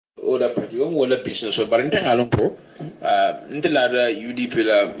oda party o wala business so barante ngalon ko ndela UDP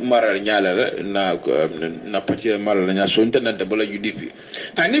la maral nyala na parti maral nya so ndana de bala UDP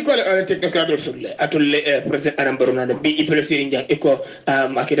ani ko la technical sulle atulle president anambaro na bi ipele siri njang eko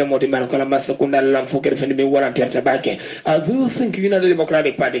makida modi man ko la massa kunda lam fo kere fendi be warante ta bake do you think United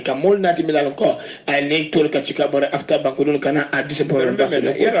Democratic Party ka mol nati milal ko ani tol ka chika bore after banko dun kana a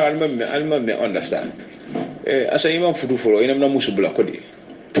disappointment yara alma understand asa imam fudu folo ina na musu bla kodi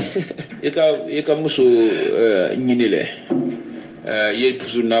eka musu nyinile ye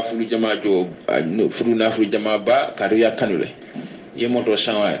fudu na fulu jama jo fudu na fulu jama ba kariya kanule ye moto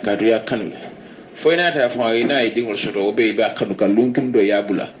sanwa kariya kanule fo ina ta fa ina idingol soto be ba kanu kan lunkin do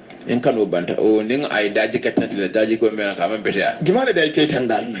yabula en kanu banta o ning ay daji katante daji ko mena ka man betea jamaale day kay tan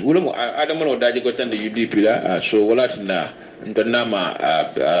dal wulumo adama no daji ko tan UDP la so wala tinna ndonama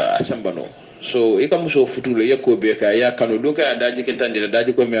asambano so ikamu so futule yakko be ka ya kanu dunka daji katante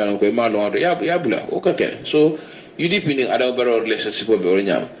daji ko mena ko ma lo ya bula o ka ke so UDP ni adama baro relationship be o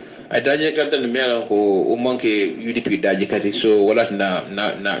nyam ay daji katante mena ko o manke UDP daji kati so wala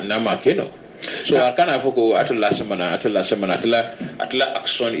na ma keno so kana foko atla samana atla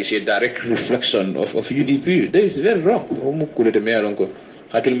action is a direct reflection of UDP. That is very wrong. Omu kule de mealon ko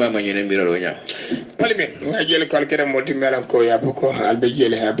hakil ma manyene miralo nya parliament ngajele kal kere moti melan ko ya boko albe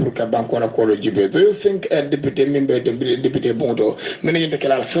jele ha pour ka banko na ko lo jibe. Do you think député member député bondo menen de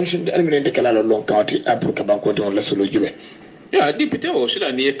kala function de menen de kala long county pour ka banko don la solo jibe ya député o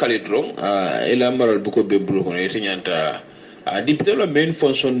sila ni kale dron ela maral buko be bulo ko yete nyanta député lo main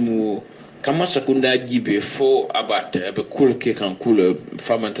function mu kama sakunda jibe fo abat be kul ke kan kul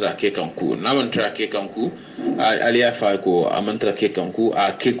famantra ke kan ku namantra ke kan ku aliya fa ko amantra ke kan ku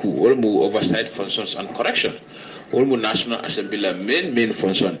a keku olmu oversight functions and correction olmu national assembly main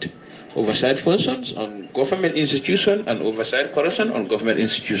function oversight functions on government institution and oversight correction on government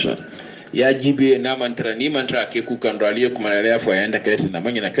institution ya jibe namantra ni mantra ke ku kan raliyo kuma aliya fa yanda kete na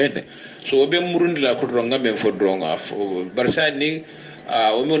manyina kete so be murundi la ko dronga men fo dronga barsa ni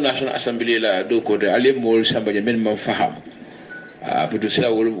women national assembly la do ko de ale mol samba men man faham budu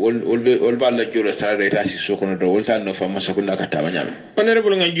sa wol ba la juro sa reta si so kono do wol tan no fama sa kunna kata wanyam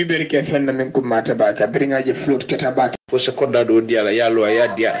honorable nga juberi ke fenna men ko mata ba ka bringa je float kata ba for sa koda do diala ya lo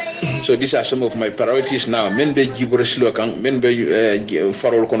ya dia so these are some of my priorities now men be jibro silo kan men be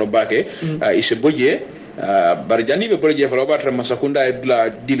farol kono bake ise boje barjani be proje falo batra masakunda la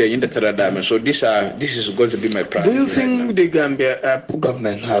dile inda tradame so this is going to be my priority. Do you think the Gambia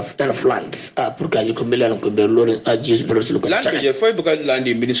government have enough lands pour que ko milan ko be lore ajis broslo ko land je foy bu ka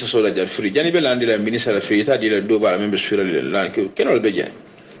landi ministre so la free jani be landi la ministre la free ta dile do bara membe sura la kenol be je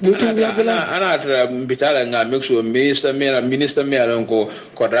ana bitala nga mexo minister mera ko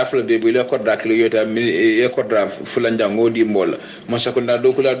rafle be bile ko dakle yota e ko draf fulanja ngodi mol masakunda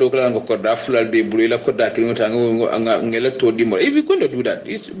dokula ngo ko rafle be bile ko dakle yota ngela to di mol if you couldn't do that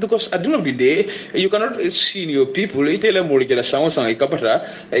it's because at the end of the day you cannot see your people itela mol jela sango ikapata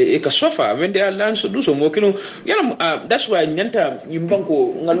e ka sofa when they are land so do so mo kino yana that's why nyanta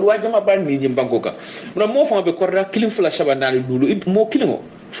yimbanko ngalwa jama ban ni yimbanko ka mo fa be ko raklim fula shabandani dulu mo kino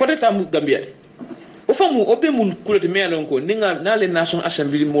fodeta mu Gambia o famu o be mu kulete melon ko ninga na le national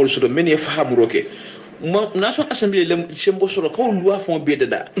assembly mol so do meni fahamu roke national assembly le sembo so ko loi fon be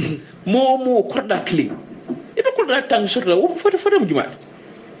dada mo korda cli e be korda tang so do foda mu jumat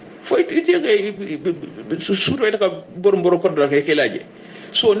fo ite su do ka borom korda ke laaje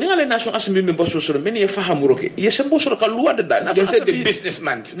so ninga le national assembly me bosso so meni fahamu roke ye sembo so ka loi dada they said the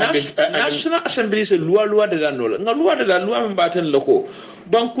businessman national assembly se loi dada no nga loi dada loi me baten lako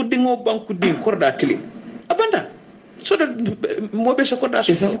banku dingo korda kili abanda so that mo be so korda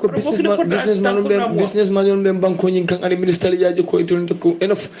so ko businessman on be banko nyin kan ani minister yaaji ko itun ko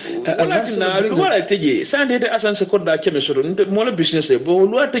enough wala teje sande de agence korda keme so mo la business e bo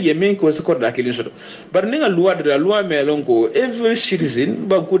loi teje men ko so korda kili so bar ninga loi me lon ko every citizen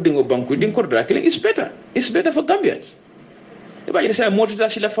banku dingo korda kili is better for Gambians. Ba ina sa mota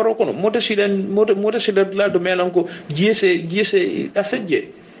si la faro kono mota si la la do melan ko GSE afeje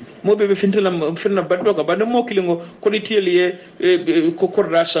mo be finna baddo ka bande mo kilingo ko di teliye ko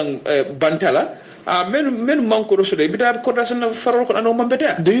korda sang bantala men manko do so de bida korda sang faro ko ano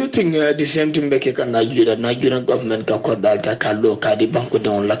mambeta. Do you think the same thing beke kan Nigerian government ka korda ta kallo ka di banko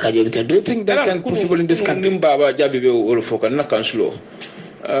don la ka je do you think that can possible in this country? Baba jabi be wol foko na council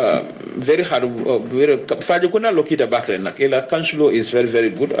very hard very faje kuna lokita bakre nak ila council is very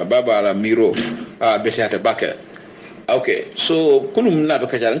good baba ala miro betata bakre okay so kunum na be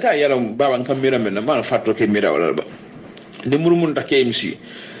kajaran ka yala baba kan mira men ma fatto ke mira wala ba de murmun da KMC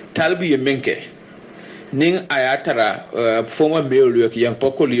talbi ye menke ning ayatara former mayor yoke yang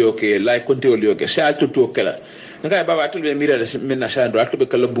pokol yoke like control yoke sa to kala nga baba to be mira men na sa do to be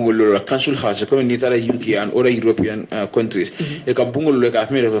kala bungol lo council house ko ni tara UK and other European countries e ka bungol lo ka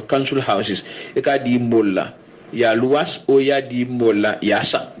mira council houses e ka di molla ya luwas o ya di molla ya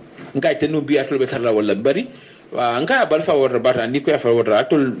sa nga tenu bi atol be kala wala bari nga bal fa wor bata ni ko ya fa wor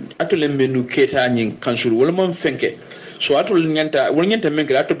atol menu keta nyin council wala mom fenke so atol nyanta wol nyanta men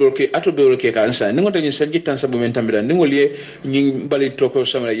ka atol ke kan sa ni ngota ni sangi tan sabu men tambira ni ngoliye ni bali to ko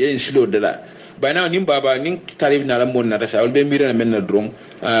samara yen silo de la bayna nim baba nin tarib na la mon na sa wol be mira men na dron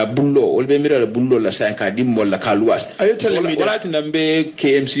bullo wol be mira bullo la sa ka dim mol la ka luwas wala tin be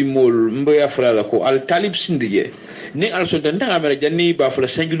KMC mol mbe ya frala ko al talib sindige ni al so dan tanga mera janni ba fala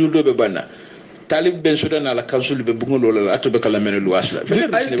sangilu do be banna talib ben sudan ala council be bungo lola atobe kala men luwas la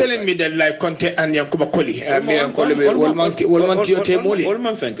are you telling me that like Conte and Yankuba Koli me Yankuba wol man tiote moli wol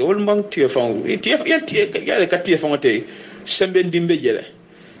man fenke wol man tie fon ya ka tie fon te sembe ndimbe jele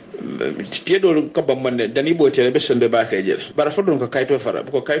tiedo ko bamande dani bo tele be sembe ba kay jele bara fodon ko kayto fara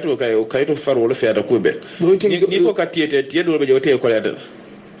ko kayto far wala feeda ko be ni ko ka tiete tiedo be jote ko ledal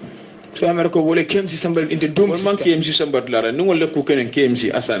so America wole KMC sambal in the dome man KMC sambal lara ni wala ku kenen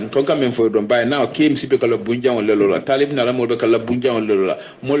KMC asan kon kam men fo don bay now KMC be kala bunjang lelo la talib na la mo be kala bunjang lelo la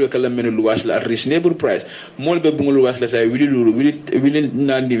mo be kala men luwas la reasonable price mo be bungul luwas la say wili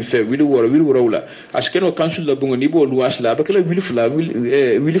nandi fe wili woro la askeno council la bungo ni bo luwas la be kala wili fula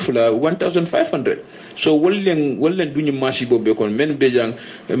 1500 so wollen duñu marché bobbe kon men be jang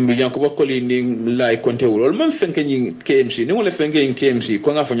mi jang ko bakoli ni lay konté wol man fenke ni KMC ni wala fenke ni KMC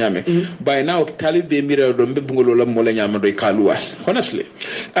ko nga fo nyame by now talib be mira do be bungol la mo la nyama do kaluwas honestly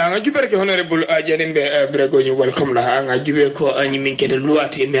nga jubere ke honorable janembe brego ñu welcome la nga jube ko ñi min kete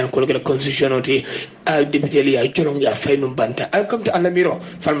luwati men ko la constitution oti député li ay jolong ya fay no banta ay comme to alamiro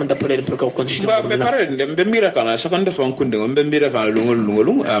falman da pare pour ko constitution ba be pare be mira kana sakande fon kunde be mira kana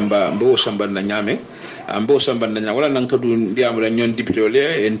lungol amba mbo samba na nyame ambo samban na wala nan kadu ndiam la ñon député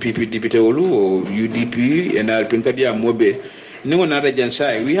ole NPP député olu o UDP NRP kadi am mobe ni wona rajan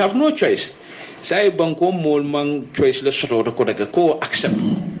sai we have no choice sai banko mol man choice la soto ko daga ko accept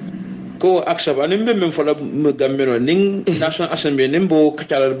anim be men fola gambeno ning national assembly nimbo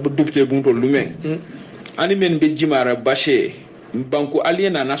kacala député bu to lumen ani men be jimara baché banko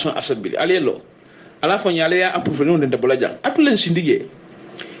aliena national assembly alielo ala fo nyale ya approuvé non de bolaja atulen sindige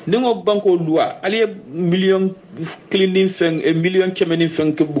ningo banko loi ali million cleaning feng e million kemenin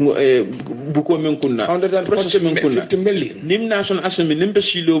feng ke bu ko men kunna 150 million nim national assembly nimbe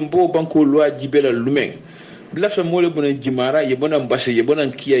silo mbo banko loi jibela lumen lafa mole bona jimara ye bona mbase ye bona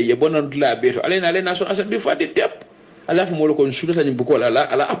kiya ye bona dla beto ale national assembly fa de tep ala fa mole ko sulata ni buko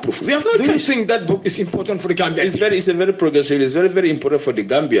ala approve we have no do you think that book is important for the Gambia? It's very progressive. It's very important for the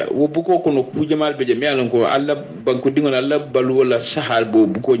Gambia. Wo buko kono kujamal beje me alanko alla banko dingon alla balu wala sahal bo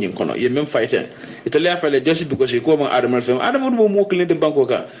buko nyin kono ye même fighting italia fale just because ko man adam fam adam mo klin de banko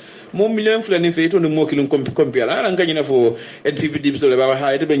ka mo million flani fe to no mo klin compare ala ngani fo NPP dibito ba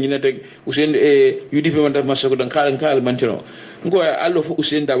ha ite be nyina tek usen UDP man da masako dan kala mantino ngo allo fo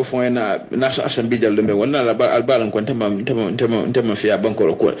usen da fo na national assembly jallo me wonna la albalan ko tama fiya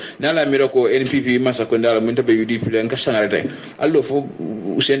banko ko na la miro ko NPP masako ndala mun tabe UDP len ka sangarete allo fo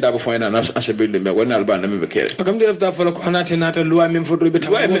usen da fo na national assembly me wonna albalan me be kere kam de da fo ko hanate nata loi même fo do be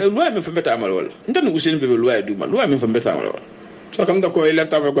tam loi même fo beta amal wala ndan usen be loi du ma loi même fo beta amal wala so kam da ko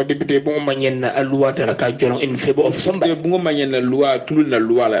electa ko député bu manyen na loi ta ka jolong in favor of somebody bu manyen na loi tulul na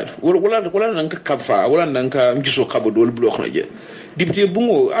loi la wala nan ka kafa wala nan ka ngiso kabo dol block na je député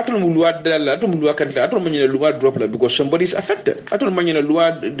bungo atul mu loi dala atul mu loi kanta atul manyen na loi drop la because somebody is affected atul manyen na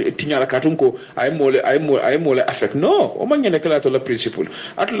loi tinyala katun ko ay mole affect no o manyen na kala to la principle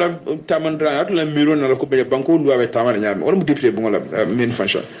atul tamandra atul miro na ko be banko loi be tamana nyam wala mu député bungo la main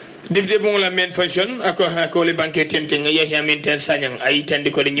function député bungo la main function ako le banque tente Yahya min ten Sanyang ay tandi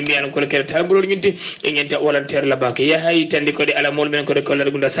ko de nyimbi an ko kere taburo nyinti e nyenta volontaire la banque Yahya tandi ko de ala mol men ko de kolar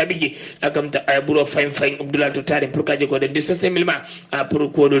gunda sabigi akam ta ay buro fay Abdullah to tare pour kaje ko de 16000 ma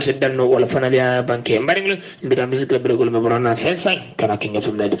pour ko dol se danno wala fanal ya banque mbaringol mbida musique la bregol me borona 500 kana kinga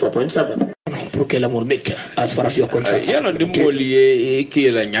fum 94.7 pour que l'amour make as far as your concerned yano dimoli ki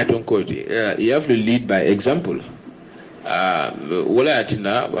la nyaton ko you have to lead by example wala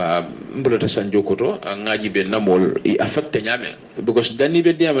atina mbulata sanjokoto ngaji be namol i affecte nyame because dani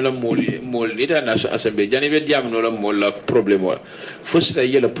be diam na mol ita na asambe dani be diam no la mol la problème wala fosita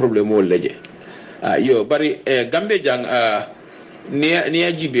yela problème wala je yo bari gambe jang ni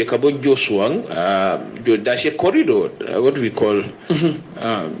ajibe ka bo josuang do dashi corridor what we call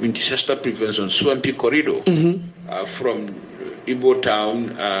disaster prevention swampy corridor from Ibo Town,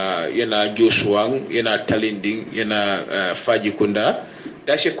 yena Josuang, yena Talinding, yena Fajikunda.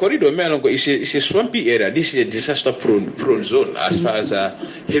 That's a corridor, man. It's a swampy area. This is a disaster-prone zone as far as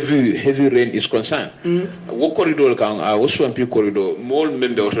heavy rain is concerned. What corridor can what swampy corridor? More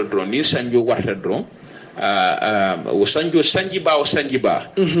member of the drone. Ni Sanjo water drone. Sanjiba.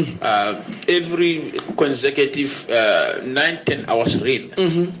 Every consecutive 9-10 hours rain,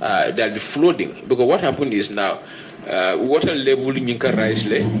 they'll be flooding. Because what happened is now, water level in Yinka rise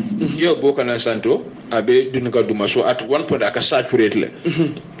le, here Bokana Santo, Abe Dunuka Duma. So at one point, I can saturate le.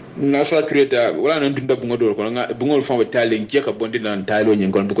 Nasa create wala na ndunda bungo ko nga bungo fon tiling jeka bondi na tile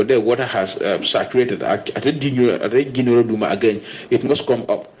ngon because the water has saturated at a dinero duma again it must come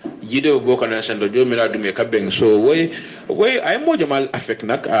up jido boko na sendo jo mela dume ka beng so way ay mo jamal affect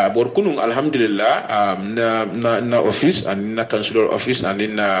nak bor kunung alhamdulillah na office and na councilor office and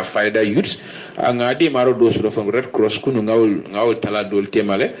in faida youth nga di maro do so from red cross kunung ngawul tala dol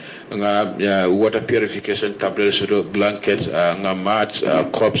temale nga water purification tablets so blankets nga mats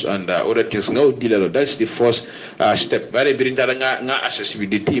crops and other things ngaw dilalo. That's the first step. Very brinta nga assess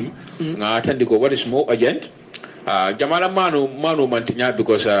with the team nga attend ko what is more urgent. Jamala manu mantinya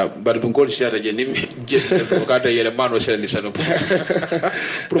because barbungol siata je nim je kata yele manu sel ni sanu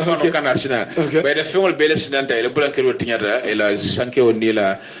pro manu kana sina by the film bele sinanta ele bulanke ro tinyata ela sanke oni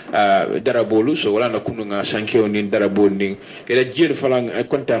la darabolu so wala na kunu nga sanke oni darabolu ning ela jeel falang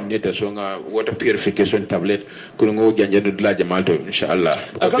contaminated so nga water purification tablet kunu ngo janjanu dula jamalto inshallah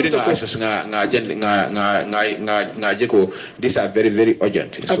bidina assess nga jeko these are very very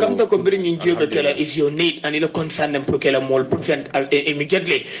urgent so akamta ko bringing jobe kala is your need and ilo concern them pour kala mol prevent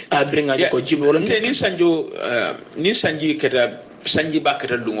immediately bring a ko jimi wolonte ni sanji keta sanji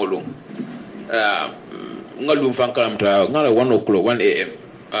bakata dungolum ngalum fankalamta ngala 1 o'clock 1 am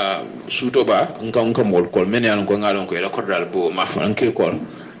suto ba nka mol kol men yalon ko ngalon ko ela kodal bo ma fanke kol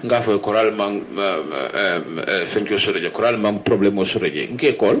nga fa coral mang fenko soreje coral mang problem o soreje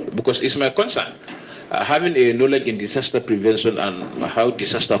nke kol because it's my concern having a knowledge in disaster prevention and how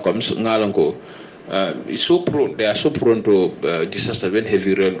disaster comes ngalon ko is so prone. They are so prone to disaster when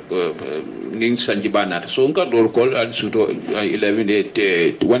heavy rain. Ning sanjibana. So nka roll call and suto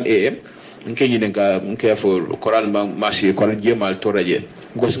 1 a.m. Nkenyi nka for coral masi coral jemal toraje.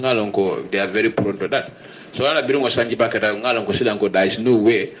 Because ngalonko they are very prone to that. So ana biru sanjibaka ngalonko silanko there is no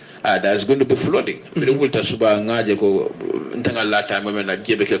way there's going to be flooding. Biru ulta suba ngaje ko ntanga lata mama na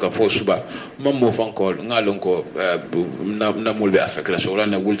jebe ke ka fo suba mammo fankol ngalonko na mulbe afekla so la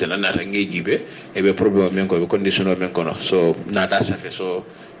na ulta na ngejibe e be problem men ko be condition men ko no so na da safe so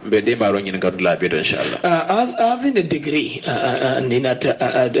be de maro nyin kan la be inshallah as having a degree ninat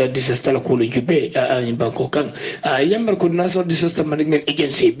disaster ko lu jube in banko kan yambar ko national disaster management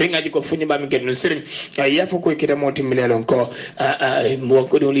agency be ngaji ko funyi ba mi gen no sirin ya fo ko kida moti milelon ko mo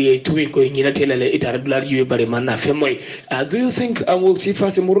ko do li tuwi ko nyina telale itara dollar yu bare man na fe moy do you think will see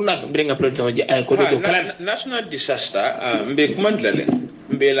fast muruna bring a president ko do kala national disaster mbe kumandlale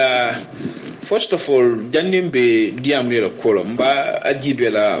mbe la first of all jannim be diamre la kolom ba ajibe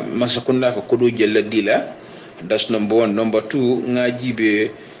la masakunda ko kodo jella dila that's number 1 number 2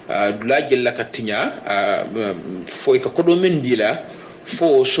 ngajibe dula jella katinya fo ko kodo men dila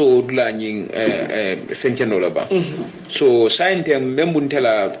fo so dula nyin fenkeno la ba so science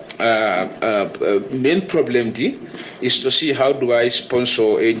membuntela main problem is to see how do I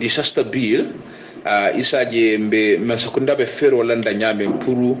sponsor a disaster bill isaje mbe masakunda be fero landa nyame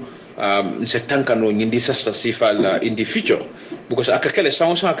puru nsektankano ngindi sasa sifa in the future because akakele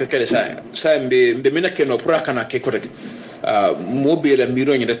akakele sa mbe menakeno praka na kekorek mobe la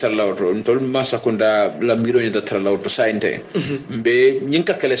miro nyida talawto ntol masakunda la miro nyida talawto sainte mbe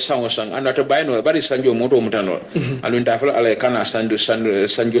nyinka kele sang anata bayno bari sanjo moto mutano anu ndafala ala kana sanjo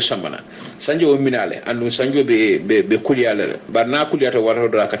samana sanjo minale anu sanjo be kuliyale barna kuliyata waro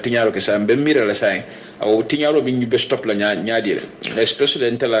do ka tinyaro ke sa mbe mira la sai o tinyaro bi be stop la nyaadire especially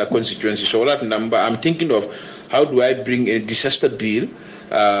in la constituency so that number I'm thinking of how do I bring a disaster bill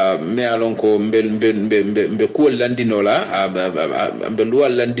me alon ko mbe ko landinola mbe luwa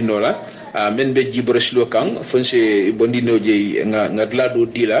landinola men be jibroslo kan fonse bondino je nga glado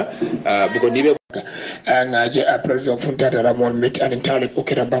dila buko nibe ngaje a president funtata ramon mit an talib o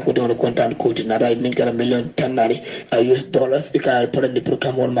kera banko de kontan ko na ray min kala million tanari US dollars ka prende pour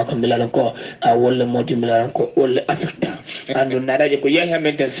kamol mako milan ko wolle modi milan ko wolle affecta andu na raje ko Yahya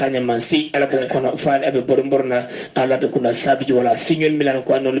menten Sanyang man si ala ko kono faan abe borna ala de kuna sabiji wala signal milan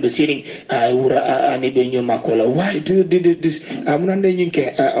ko anno be siring wura ani be nyoma ko la why do you did this amunande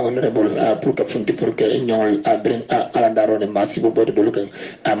nyinke honorable pour ka funti pour que nyol bring ala darone masibo bodo dolukan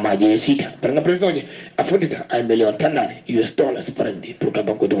maje sita par nga president afundita ay million tanani US dollars parandi pour ka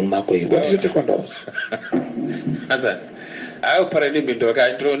banko dum mako yi what is it kondo asa ayo parandi bindo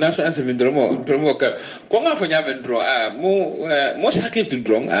ka intro naso anse bindo mo ka ko nga fa nyame ndro mo sakit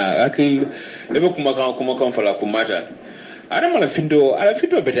ndro akil ebe kuma kan fala kumata ana mala findo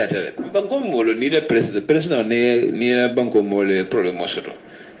betata banko molo ni le president ni banko molo problem mosoto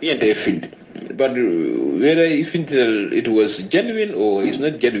yende find but whether if it was genuine or it's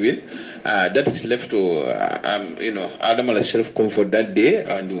not genuine that is left to Adam self comfort that day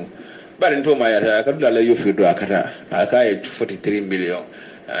and but into my akadula yo fido akata aka 43 million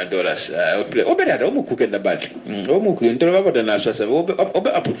dollars obeda omu kukenda bad omu kuintero baba na sasa obe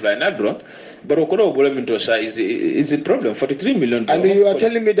apply na drone but okoro problem into sa is a problem 43 million and you are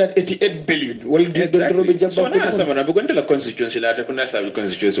telling me that 88 billion will get the job so na sama na bugonde la constituency la ta kuna sa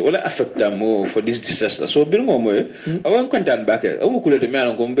constituency wala affect more for this disaster so bil mo awan kontan bake omu kulete me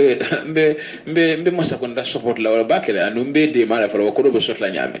an mbe masa konda support la wala bake la anu mbe de mala fara okoro be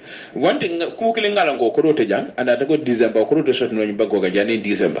sotla nyame one thing kumukile ngala ngo okoro te jang and ata ko December okoro te sotno nyumba ko ga jani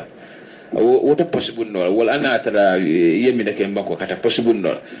December what possible no wala ana tara yemi na ken banko kata possible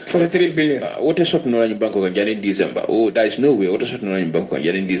no 43 billion what sort no nyumba ko ga jani December there is no way what sort no nyumba ko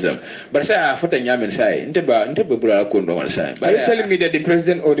jani December but say fota nyamen say nteba bula ko ndo wala say are you telling me that the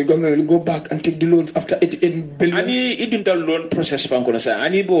president or the government will go back and take the loans after 88 billion ani idunta loan process fanko say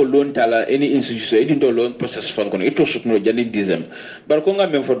ani bo loan tala any institution idunta loan process fanko ito sort no jani December but ko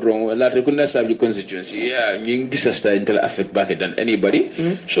nga men for drone la recognize the constituency nying disaster intel affect back than anybody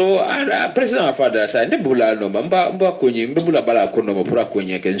so president of father say ne bula no mba konyi mbula bala ko no pura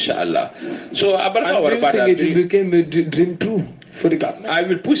konyi ke inshallah so abala war bata it became a dream true for the government. I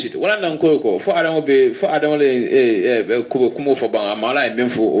will push it wala nan ko for adam le kumo fo banga mala men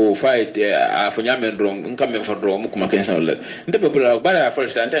fo fight fo nyamen ron nka men fo ron kuma ken sa le ndebe bula bala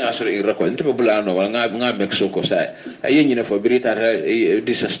first ante nga so in record ndebe bula no nga Mexico say ayen ni fo birita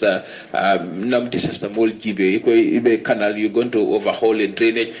disaster disaster mol jibe ko ibe canal you going to overhaul a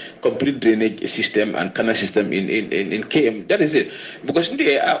drainage system and canal system in KM. That is it. Because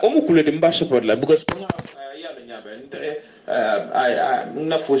omukule de mba support la because I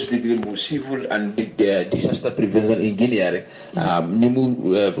na first degree mu civil and disaster prevention engineering ni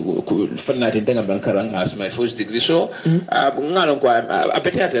mu fanati tanga bankarang as my first degree so ngalo ko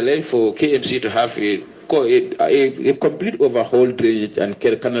appetite for KMC to have a complete overhaul drainage and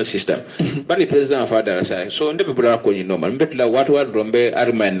canal system. But the president of Father said, so the people are going normal. But la what rombe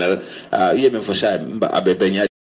armanal yemen for sa abebenya